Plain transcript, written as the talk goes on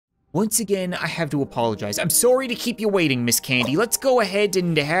Once again, I have to apologize. I'm sorry to keep you waiting, Miss Candy. Let's go ahead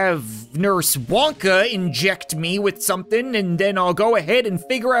and have Nurse Wonka inject me with something, and then I'll go ahead and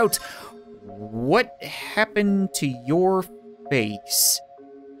figure out what happened to your face.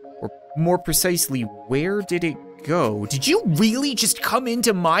 Or more precisely, where did it go? Did you really just come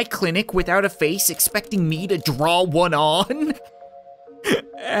into my clinic without a face, expecting me to draw one on?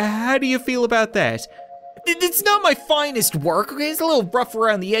 How do you feel about that? It's not my finest work, okay? It's a little rough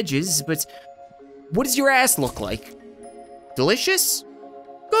around the edges, but what does your ass look like? Delicious?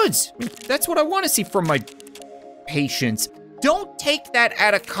 Good. That's what I want to see from my patients. Don't take that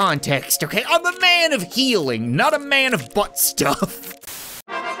out of context, okay? I'm a man of healing, not a man of butt stuff.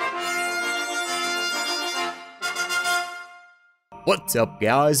 What's up,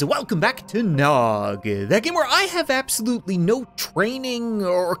 guys? Welcome back to GNOG, that game where I have absolutely no training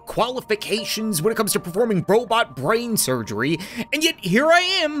or qualifications when it comes to performing robot brain surgery, and yet here I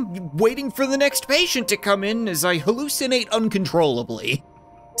am, waiting for the next patient to come in as I hallucinate uncontrollably.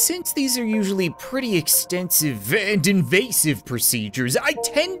 Since these are usually pretty extensive and invasive procedures, I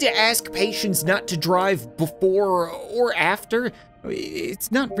tend to ask patients not to drive before or after.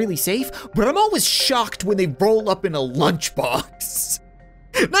 It's not really safe, but I'm always shocked when they roll up in a lunchbox.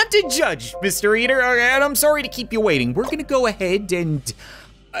 Not to judge, Mr. Eater, and I'm sorry to keep you waiting. We're gonna go ahead and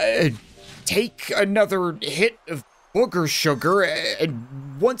take another hit of booger sugar,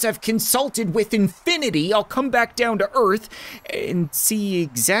 and once I've consulted with Infinity, I'll come back down to Earth and see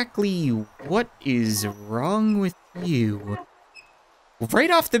exactly what is wrong with you.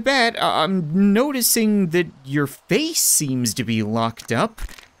 Right off the bat, I'm noticing that your face seems to be locked up,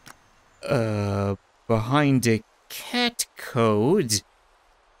 behind a cat code.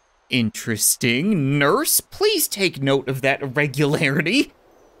 Interesting. Nurse, please take note of that irregularity.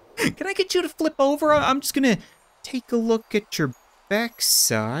 Can I get you to flip over? I'm just gonna take a look at your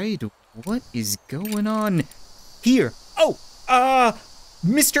backside. What is going on here? Oh,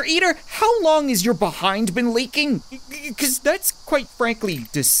 Mr. Eater, how long has your behind been leaking? Because that's quite frankly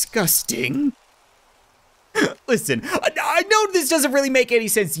disgusting. Listen, I know this doesn't really make any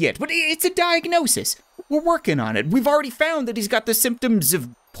sense yet, but it's a diagnosis. We're working on it. We've already found that he's got the symptoms of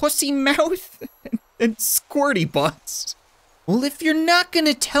pussy mouth and squirty butts. Well, if you're not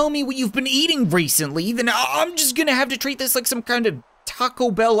gonna tell me what you've been eating recently, then I'm just gonna have to treat this like some kind of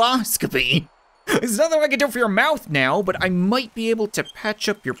Taco Belloscopy. There's nothing I can do for your mouth now, but I might be able to patch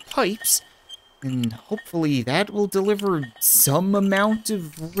up your pipes, and hopefully that will deliver some amount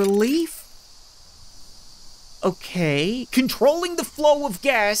of relief. Okay, controlling the flow of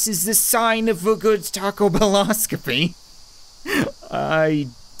gas is the sign of a good Taco Belloscopy. I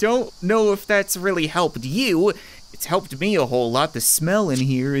don't know if that's really helped you. It's helped me a whole lot. The smell in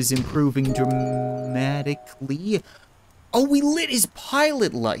here is improving dramatically. Oh, we lit his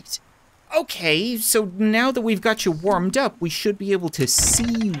pilot light. Okay, so now that we've got you warmed up, we should be able to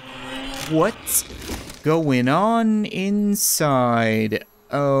see what's going on inside.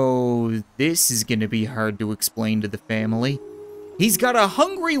 Oh, this is gonna be hard to explain to the family. He's got a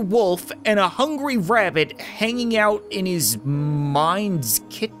hungry wolf and a hungry rabbit hanging out in his mind's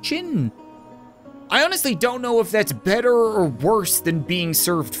kitchen. I honestly don't know if that's better or worse than being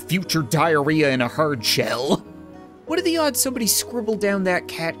served future diarrhea in a hard shell. What are the odds somebody scribbled down that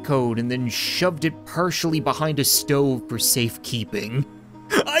cat code and then shoved it partially behind a stove for safekeeping?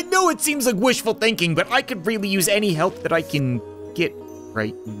 I know it seems like wishful thinking, but I could really use any help that I can get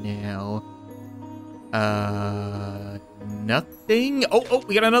right now. Nothing. Oh,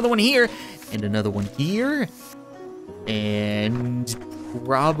 we got another one here, and another one here, and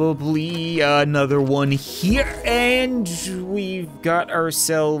probably another one here, and we've got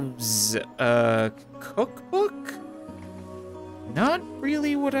ourselves a cookbook? Not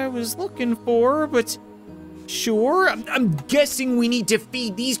really what I was looking for, but sure. I'm guessing we need to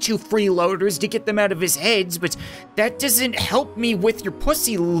feed these two freeloaders to get them out of his heads, but that doesn't help me with your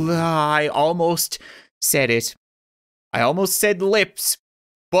pussy. I almost said it. I almost said lips,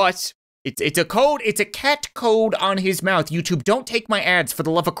 but it's a code. It's a cat code on his mouth. YouTube, don't take my ads for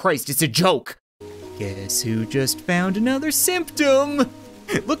the love of Christ. It's a joke. Guess who just found another symptom?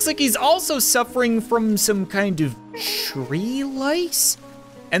 Looks like he's also suffering from some kind of tree lice.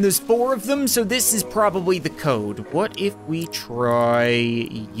 And there's 4 of them, so this is probably the code. What if we try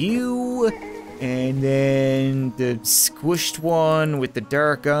you, and then the squished one with the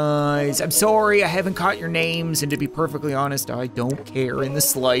dark eyes? I'm sorry, I haven't caught your names, and to be perfectly honest, I don't care in the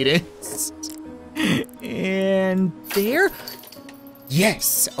slightest. And there.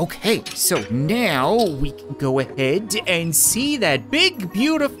 Yes, okay, so now we can go ahead and see that big,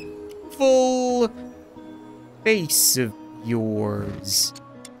 beautiful face of yours.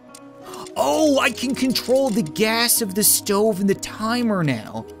 Oh, I can control the gas of the stove and the timer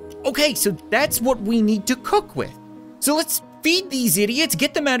now. Okay, so that's what we need to cook with. So let's feed these idiots,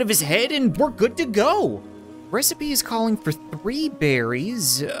 get them out of his head, and we're good to go. Recipe is calling for 3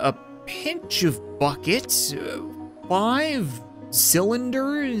 berries, a pinch of bucket, 5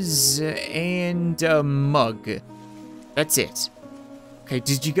 cylinders, and a mug. That's it. Okay,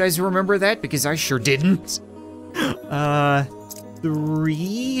 did you guys remember that? Because I sure didn't.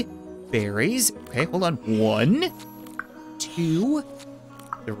 3 berries. Okay, hold on. 1, 2,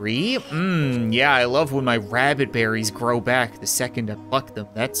 3. Yeah, I love when my rabbit berries grow back the second I pluck them.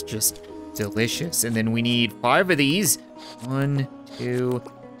 That's just delicious. And then we need 5 of these. 1, 2,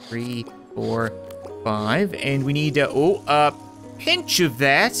 3, 4, 5. And we need a pinch of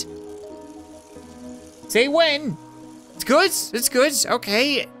that. Say when. It's good, it's good,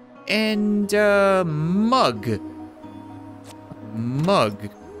 okay. And mug. Mug.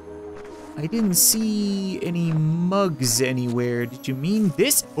 I didn't see any mugs anywhere. Did you mean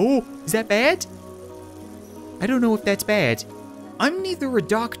this? Oh, is that bad? I don't know if that's bad. I'm neither a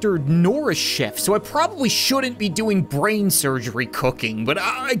doctor nor a chef, so I probably shouldn't be doing brain surgery cooking, but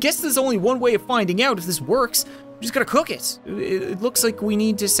I guess there's only one way of finding out if this works. I'm just gonna cook it. It looks like we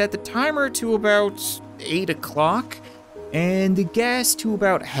need to set the timer to about 8 o'clock and the gas to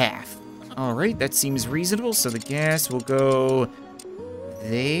about half. All right, that seems reasonable, so the gas will go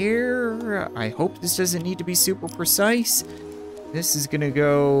there. I hope this doesn't need to be super precise. This is gonna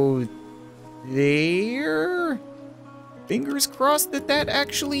go there. Fingers crossed that that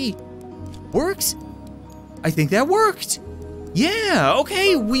actually works. I think that worked. Yeah,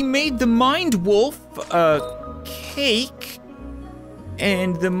 okay, we made the Mind Wolf cake,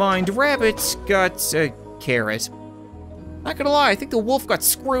 and the Mind Rabbit got a carrot. Not gonna lie, I think the wolf got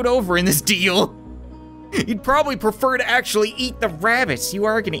screwed over in this deal. You'd probably prefer to actually eat the rabbits. You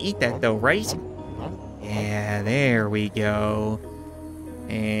are gonna eat that though, right? Yeah, there we go.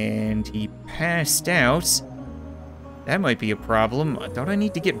 And he passed out. That might be a problem. Don't I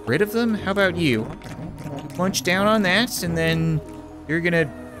need to get rid of them? How about you? Punch down on that, and then you're gonna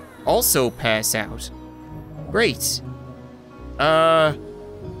also pass out. Great.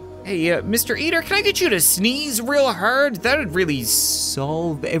 Hey, Mr. Eater, can I get you to sneeze real hard? That'd really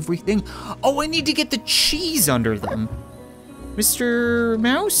solve everything. Oh, I need to get the cheese under them. Mr.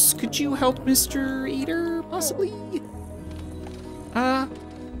 Mouse, could you help Mr. Eater, possibly? Is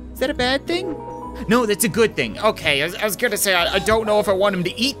that a bad thing? No, that's a good thing. Okay, I was gonna say, I don't know if I want him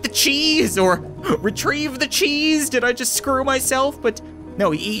to eat the cheese or retrieve the cheese. Did I just screw myself? But no,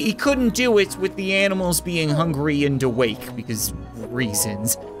 he couldn't do it with the animals being hungry and awake because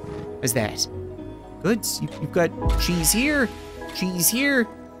reasons. How's that? Good, you've got cheese here,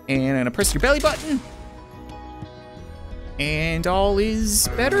 and I'm gonna press your belly button. And all is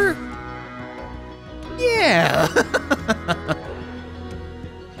better? Yeah.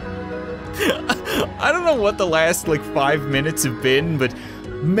 I don't know what the last like 5 minutes have been, but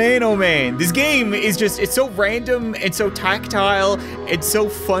man, oh man, this game is just, it's so random and so tactile and so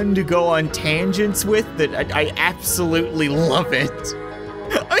fun to go on tangents with that I absolutely love it.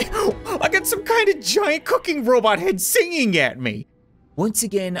 I got some kind of giant cooking robot head singing at me. Once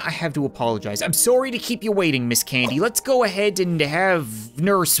again, I have to apologize. I'm sorry to keep you waiting, Miss Candy. Let's go ahead and have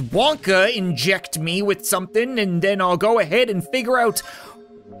Nurse Wonka inject me with something, and then I'll go ahead and figure out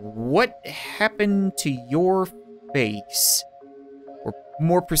what happened to your face. Or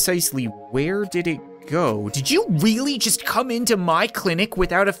more precisely, where did it go? Did you really just come into my clinic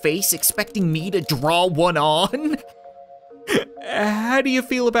without a face expecting me to draw one on? How do you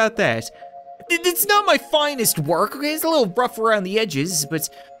feel about that? It's not my finest work, okay? It's a little rough around the edges, but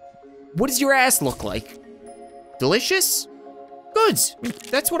what does your ass look like? Delicious? Good.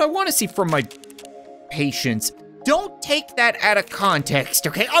 That's what I want to see from my patients. Don't take that out of context,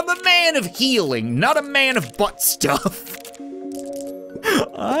 okay? I'm a man of healing, not a man of butt stuff.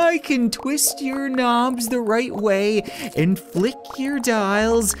 I can twist your knobs the right way and flick your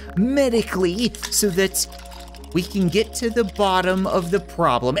dials medically so that we can get to the bottom of the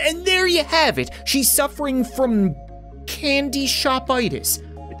problem. And there you have it. She's suffering from candy shopitis.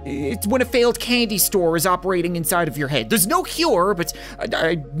 It's when a failed candy store is operating inside of your head. There's no cure, but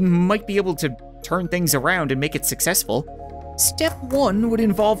I might be able to turn things around and make it successful. Step 1 would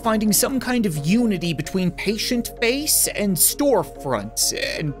involve finding some kind of unity between patient face and storefront.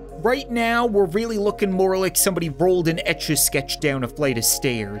 And right now, we're really looking more like somebody rolled an Etch-a-Sketch down a flight of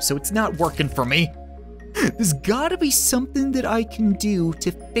stairs, so it's not working for me. There's gotta be something that I can do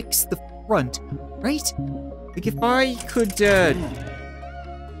to fix the front, right? Like if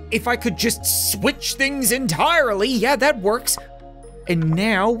I could just switch things entirely, yeah, that works. And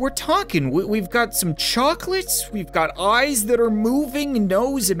now we're talking. We've got some chocolates, we've got eyes that are moving,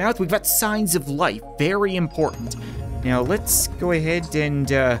 nose and mouth, we've got signs of life, very important. Now let's go ahead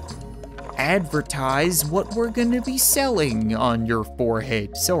and advertise what we're gonna be selling on your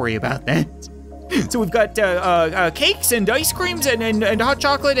forehead. Sorry about that. So we've got cakes and ice creams and hot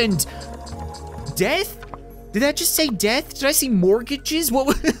chocolate and death? Did that just say death? Did I see mortgages?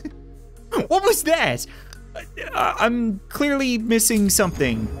 What was that? I'm clearly missing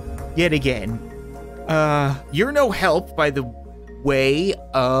something yet again. You're no help, by the way.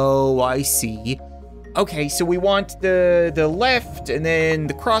 Oh, I see. Okay, so we want the left and then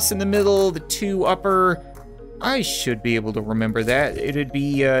the cross in the middle, the two upper. I should be able to remember that. It'd be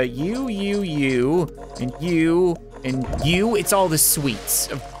you, and you, and you. It's all the sweets,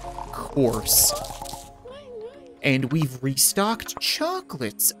 of course. And we've restocked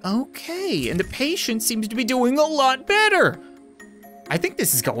chocolates. Okay, and the patient seems to be doing a lot better. I think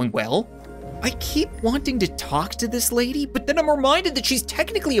this is going well. I keep wanting to talk to this lady, but then I'm reminded that she's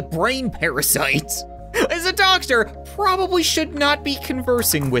technically a brain parasite. As a doctor, probably should not be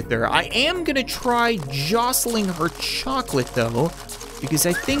conversing with her. I am gonna try jostling her chocolate though, because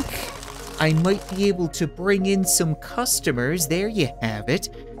I think I might be able to bring in some customers. There you have it.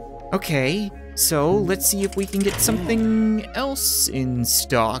 Okay. So let's see if we can get something else in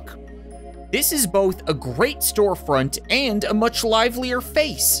stock. This is both a great storefront and a much livelier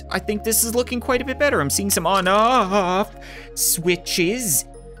face. I think this is looking quite a bit better. I'm seeing some on-off switches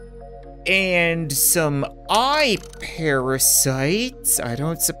and some eye parasites. I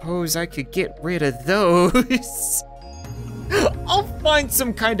don't suppose I could get rid of those. I'll find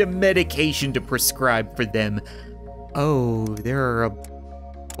some kind of medication to prescribe for them. Oh, there are a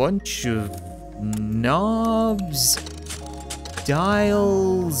bunch of knobs,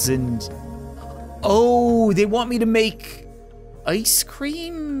 dials, and oh, they want me to make ice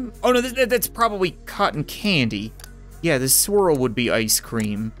cream? Oh no, that's probably cotton candy. Yeah, the swirl would be ice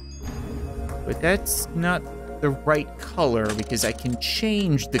cream. But that's not the right color because I can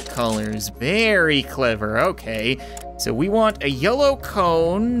change the colors. Very clever, okay. So we want a yellow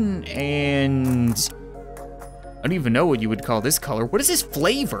cone and I don't even know what you would call this color. What is this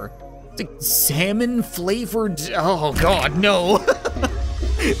flavor? It's like salmon flavored, oh God, no.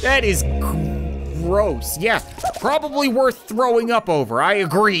 That is gross. Yeah, probably worth throwing up over, I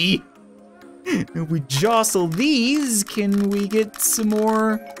agree. If we jostle these, can we get some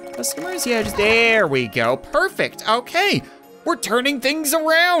more customers? Yeah, just there we go, perfect, okay. We're turning things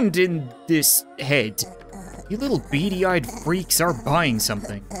around in this head. You little beady-eyed freaks are buying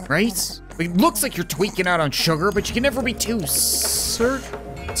something, right? It looks like you're tweaking out on sugar, but you can never be too certain.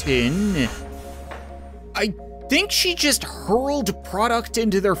 I think she just hurled product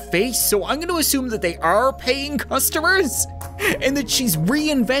into their face, so I'm gonna assume that they are paying customers and that she's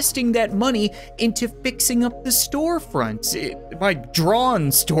reinvesting that money into fixing up the storefront, my drawn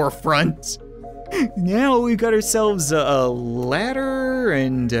storefront. Now we've got ourselves a ladder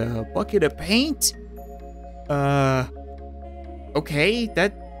and a bucket of paint. Okay,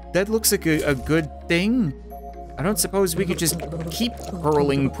 that looks like a good thing. I don't suppose we could just keep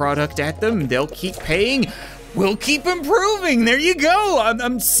hurling product at them. They'll keep paying. We'll keep improving. There you go.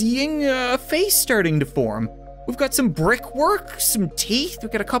 I'm seeing a face starting to form. We've got some brickwork, some teeth.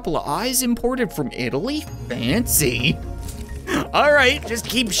 We've got a couple of eyes imported from Italy. Fancy. All right, just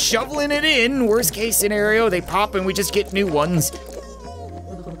keep shoveling it in. Worst case scenario, they pop and we just get new ones.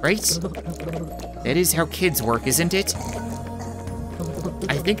 Right? That is how kids work, isn't it?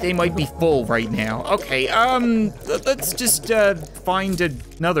 I think they might be full right now. Okay, let's just find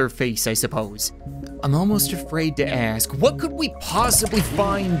another face, I suppose. I'm almost afraid to ask, what could we possibly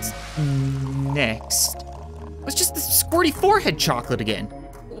find next? It's just the squirty forehead chocolate again.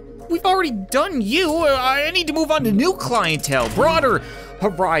 We've already done you. I need to move on to new clientele, broader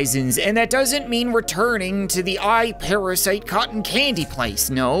horizons, and that doesn't mean returning to the eye parasite cotton candy place.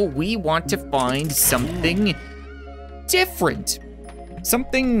 No, we want to find something different.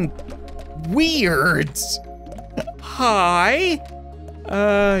 Something weird. Hi.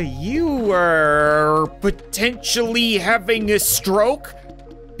 You are potentially having a stroke?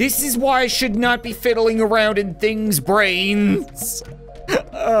 This is why I should not be fiddling around in things' brains.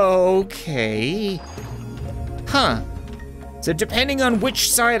 Okay. Huh. So depending on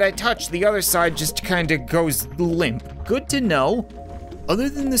which side I touch, the other side just kind of goes limp. Good to know. Other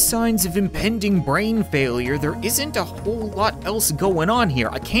than the signs of impending brain failure, there isn't a whole lot else going on here.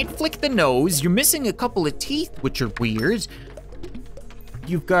 I can't flick the nose. You're missing a couple of teeth, which are weird.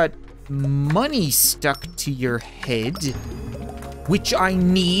 You've got money stuck to your head. which I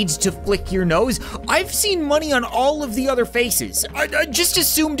need to flick your nose. I've seen money on all of the other faces. I just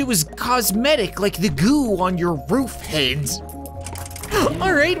assumed it was cosmetic, like the goo on your roof heads.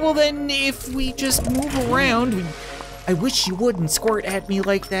 All right, well then, if we just move around, I wish you wouldn't squirt at me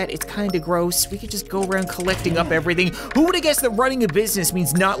like that. It's kind of gross. We could just go around collecting up everything. Who would have guessed that running a business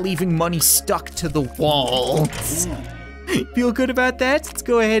means not leaving money stuck to the walls? Feel good about that? Let's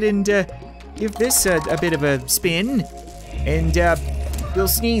go ahead and give this a bit of a spin. And you'll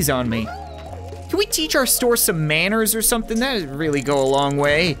sneeze on me. Can we teach our store some manners or something? That'd really go a long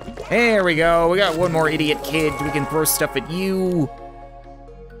way. There we go. We got one more idiot kid. We can throw stuff at you.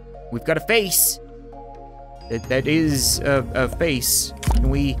 We've got a face. That is a face. Can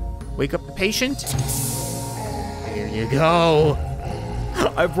we wake up the patient? There you go.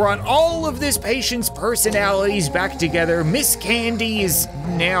 I brought all of this patient's personalities back together. Miss Candy is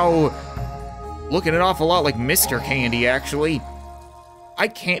now looking an awful lot like Mr. Candy, actually. I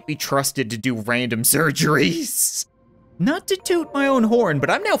can't be trusted to do random surgeries. Not to toot my own horn, but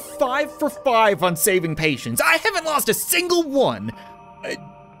I'm now 5 for 5 on saving patients. I haven't lost a single one.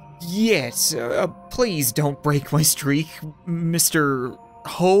 Yes, please don't break my streak, Mr.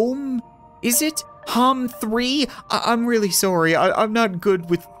 Home? Is it? Hom 3? I'm really sorry, I'm not good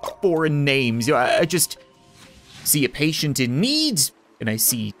with foreign names. I just see a patient in need, and I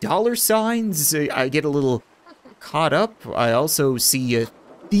see dollar signs. I get a little caught up. I also see a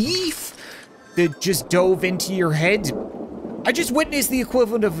thief that just dove into your head. I just witnessed the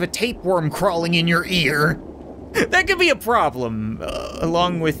equivalent of a tapeworm crawling in your ear. That could be a problem,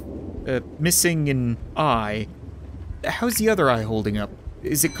 along with missing an eye. How's the other eye holding up?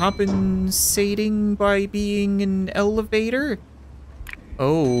 Is it compensating by being an elevator?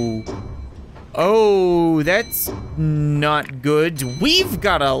 Oh, that's not good. We've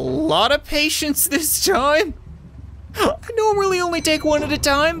got a lot of patients this time. I normally only take one at a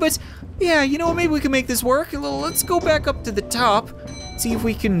time, but yeah, you know what, maybe we can make this work. Let's go back up to the top, see if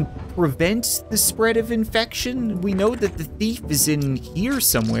we can prevent the spread of infection. We know that the thief is in here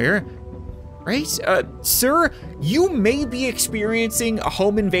somewhere, right? Sir, you may be experiencing a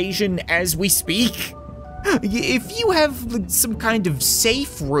home invasion as we speak. If you have some kind of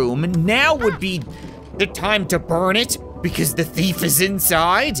safe room, now would be the time to burn it because the thief is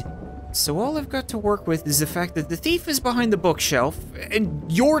inside. So all I've got to work with is the fact that the thief is behind the bookshelf and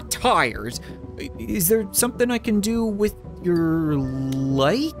you're tired. Is there something I can do with your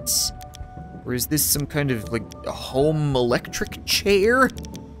light? Or is this some kind of like a home electric chair?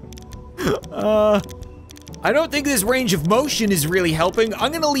 I don't think this range of motion is really helping.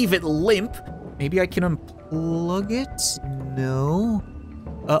 I'm gonna leave it limp. Maybe I can unplug it? No.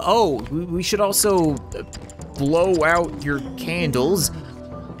 We should also blow out your candles.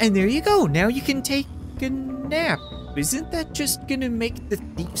 And there you go, now you can take a nap. Isn't that just gonna make the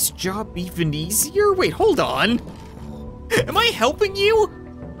thief's job even easier? Wait, hold on. Am I helping you?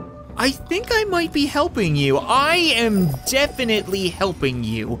 I think I might be helping you. I am definitely helping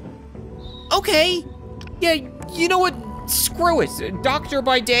you. Okay, yeah, you know what? Screw it. Doctor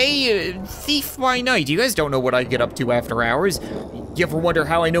by day, thief by night. You guys don't know what I get up to after hours. You ever wonder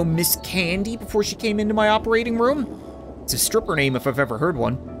how I know Miss Candy before she came into my operating room? It's a stripper name if I've ever heard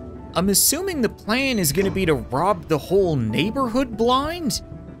one. I'm assuming the plan is gonna be to rob the whole neighborhood blind?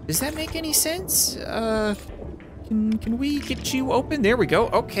 Does that make any sense? Can we get you open? There we go,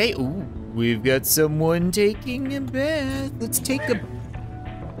 okay. Ooh, we've got someone taking a bath. Let's take a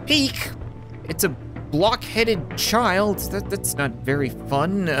peek. It's a block-headed child. That's not very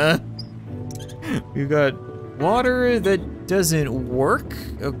fun. We've got water that doesn't work.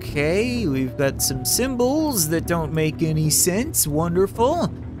 Okay, we've got some symbols that don't make any sense. Wonderful.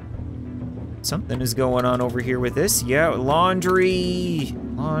 Something is going on over here with this. Yeah, laundry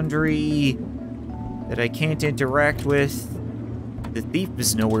that I can't interact with. The thief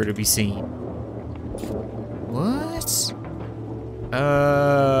is nowhere to be seen. What?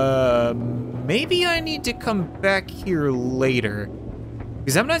 Maybe I need to come back here later,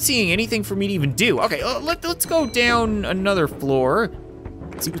 because I'm not seeing anything for me to even do. Okay, let's go down another floor,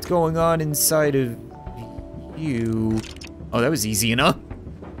 see what's going on inside of you. Oh, that was easy enough.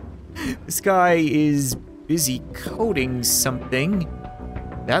 This guy is busy coding something.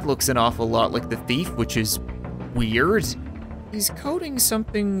 That looks an awful lot like the thief, which is weird. He's coding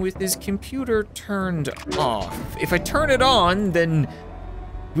something with his computer turned off. If I turn it on, then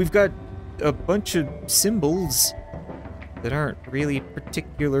we've got a bunch of symbols that aren't really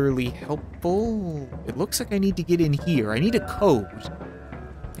particularly helpful. It looks like I need to get in here. I need a code.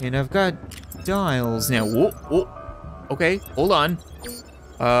 And I've got dials now. Whoa. Okay, hold on.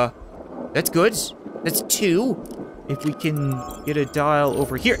 That's good. That's 2. if we can get a dial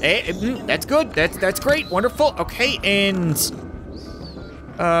over here. That's good. That's great. Wonderful. Okay, and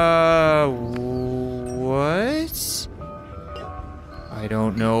what? I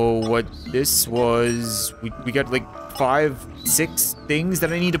don't know what this was. We got like 5, 6 things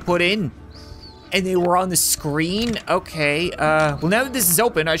that I need to put in. And they were on the screen? Okay, well now that this is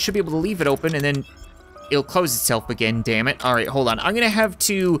open, I should be able to leave it open and then it'll close itself again, damn it. All right, hold on. I'm gonna have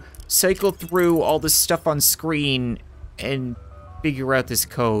to cycle through all the stuff on screen and figure out this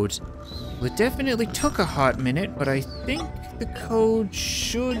code. Well, it definitely took a hot minute, but I think the code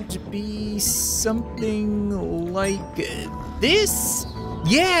should be something like this?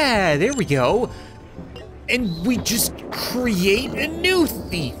 Yeah, there we go. And we just create a new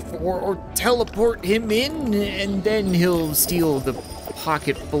thief or teleport him in, and then he'll steal the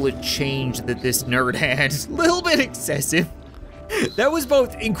pocket full of change that this nerd had. A little bit excessive. That was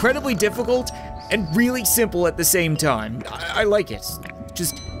both incredibly difficult and really simple at the same time. I like it.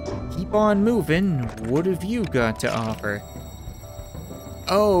 Just keep on moving. What have you got to offer?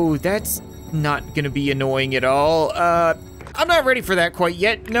 Oh, that's not gonna be annoying at all. I'm not ready for that quite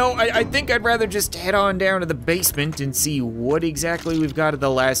yet. No, I think I'd rather just head on down to the basement and see what exactly we've got at the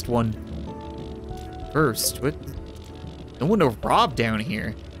last one. First, what? No one to rob down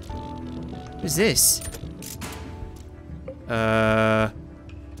here. What is this?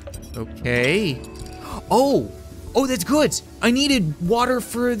 Okay. Oh, that's good. I needed water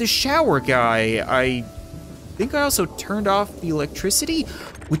for the shower guy. I think I also turned off the electricity,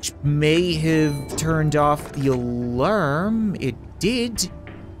 which may have turned off the alarm. It did,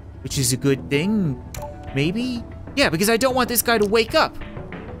 which is a good thing, maybe? Yeah, because I don't want this guy to wake up.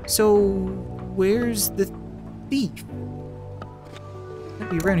 So, where's the thief? Gotta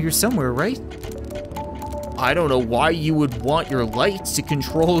be around here somewhere, right? I don't know why you would want your lights to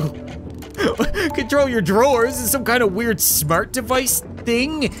control your drawers. Is some kind of weird smart device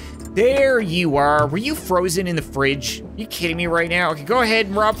thing? There you are. Were you frozen in the fridge? Are you kidding me right now? Okay, go ahead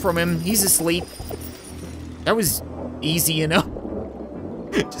and rob from him. He's asleep. That was easy enough.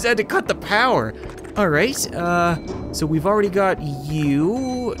 Just had to cut the power. All right, so we've already got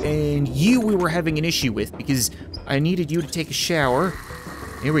you, and you we were having an issue with because I needed you to take a shower.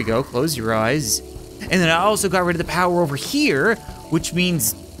 Here we go, close your eyes. And then I also got rid of the power over here, which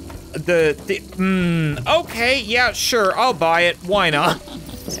means okay, yeah, sure, I'll buy it, why not?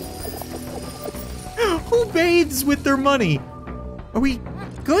 Who bathes with their money? Are we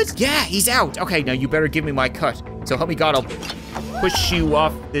good? Yeah, he's out. Okay, now you better give me my cut. So help me God, I'll push you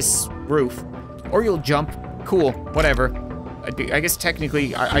off this roof. Or you'll jump, cool, whatever. I guess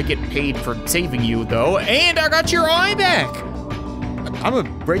technically I get paid for saving you though, and I got your eye back. I'm a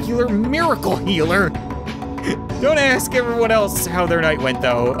regular miracle healer. Don't ask everyone else how their night went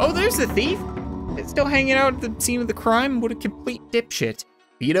though. Oh, there's the thief. It's still hanging out at the scene of the crime. What a complete dipshit.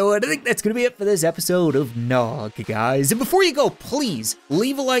 You know what, I think that's gonna be it for this episode of GNOG, guys. And before you go, please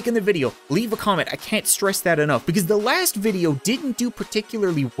leave a like in the video, leave a comment. I can't stress that enough because the last video didn't do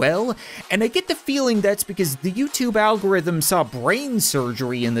particularly well, and I get the feeling that's because the YouTube algorithm saw brain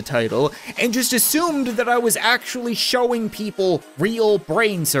surgery in the title and just assumed that I was actually showing people real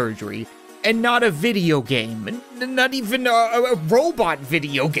brain surgery and not a video game, and not even a robot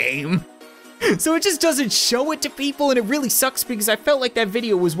video game. So it just doesn't show it to people, and it really sucks because I felt like that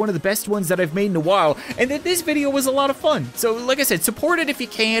video was one of the best ones that I've made in a while, and that this video was a lot of fun. So like I said, support it if you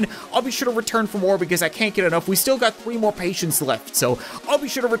can. I'll be sure to return for more because I can't get enough. We still got 3 more patients left, so I'll be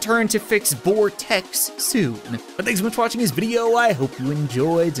sure to return to fix Vortex soon. But thanks so much for watching this video. I hope you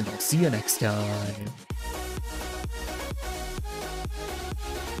enjoyed, and I'll see you next time.